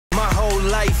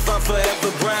I'm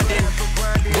forever grinding,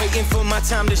 waiting for my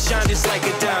time to shine just like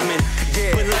a diamond.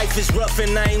 But life is rough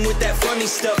and I ain't with that funny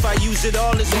stuff. I use it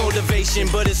all as motivation,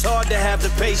 but it's hard to have the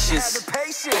patience.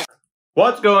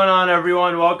 What's going on,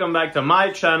 everyone? Welcome back to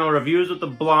my channel, Reviews with the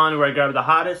Blonde, where I grab the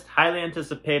hottest, highly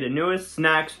anticipated, newest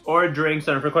snacks or drinks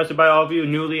that are requested by all of you,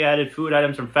 newly added food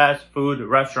items from fast food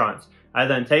restaurants. I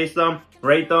then taste them,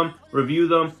 rate them, review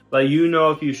them, let you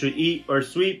know if you should eat or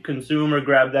sweep, consume, or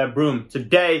grab that broom.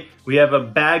 Today, we have a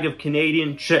bag of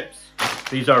Canadian chips.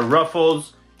 These are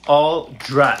Ruffles All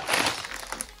Dressed.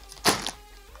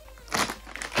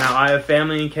 Now, I have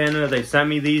family in Canada. They sent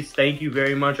me these. Thank you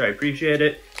very much. I appreciate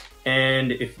it.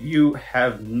 And if you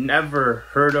have never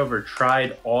heard of or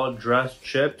tried All Dressed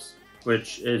chips,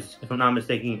 which is, if I'm not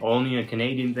mistaken, only a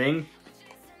Canadian thing,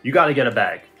 you got to get a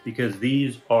bag because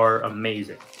these are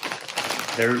amazing.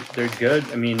 They're good.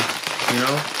 I mean, you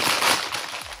know,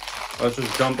 let's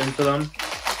just jump into them.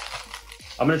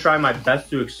 I'm going to try my best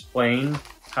to explain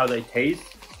how they taste,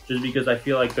 just because I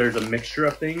feel like there's a mixture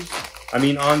of things. I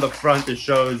mean, on the front it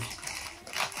shows,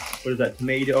 what is that,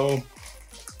 tomato,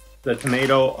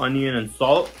 onion, and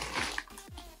salt.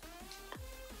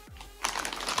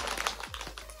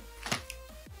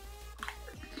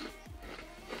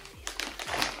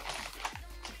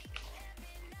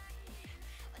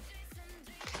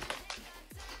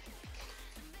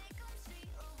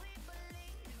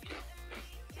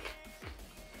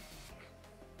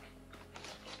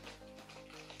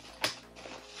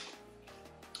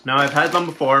 Now, I've had them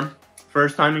before,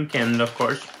 first time in Canada, of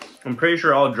course. I'm pretty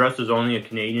sure All Dressed is only a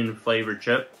Canadian flavored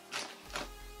chip.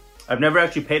 I've never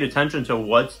actually paid attention to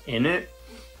what's in it.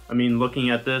 I mean,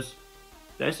 looking at this,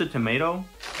 did I say tomato?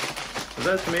 Is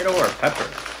that a tomato or a pepper?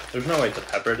 There's no way it's a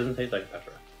pepper. It doesn't taste like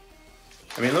pepper.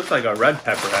 I mean, it looks like a red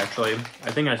pepper, actually.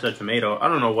 I think I said tomato. I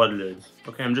don't know what it is.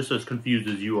 Okay, I'm just as confused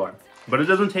as you are. But it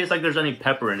doesn't taste like there's any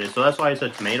pepper in it, so that's why I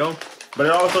said tomato. But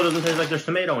it also doesn't taste like there's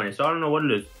tomato in it, so I don't know what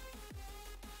it is.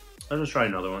 Let's just try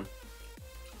another one.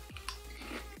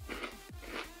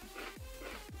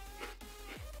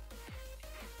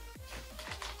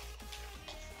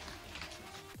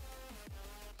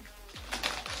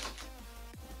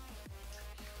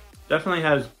 Definitely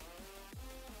has,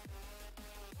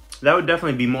 that would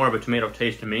definitely be more of a tomato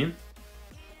taste to me.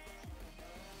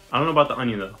 I don't know about the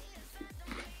onion though.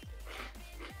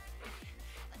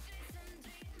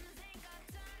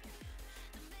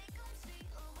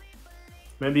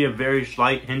 Maybe a very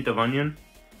slight hint of onion.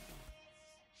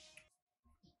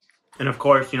 And of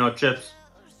course, you know, chips,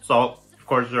 salt, of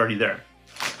course, is already there.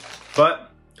 But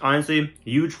honestly,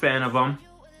 huge fan of them,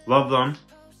 love them.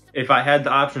 If I had the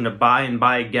option to buy and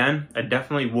buy again, I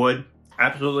definitely would.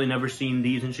 Absolutely never seen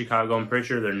these in Chicago. I'm pretty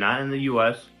sure they're not in the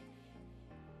US.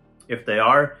 If they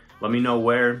are, let me know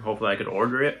where. Hopefully I could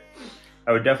order it.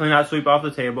 I would definitely not sweep off the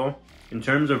table. In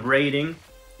terms of rating,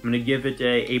 I'm going to give it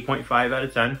a 8.5 out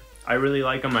of 10. I really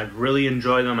like them. I really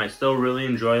enjoy them. I still really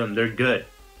enjoy them. They're good.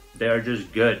 They are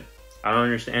just good. I don't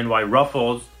understand why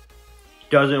Ruffles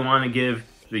doesn't want to give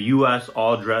the US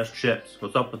All Dressed chips.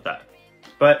 What's up with that?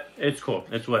 But it's cool.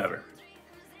 It's whatever.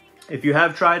 If you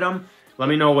have tried them, let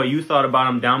me know what you thought about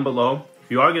them down below.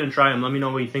 If you are going to try them, let me know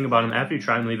what you think about them after you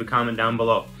try them. Leave a comment down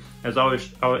below. As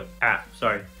always,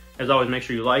 make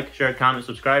sure you like, share, comment,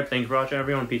 subscribe. Thanks for watching,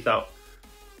 everyone. Peace out.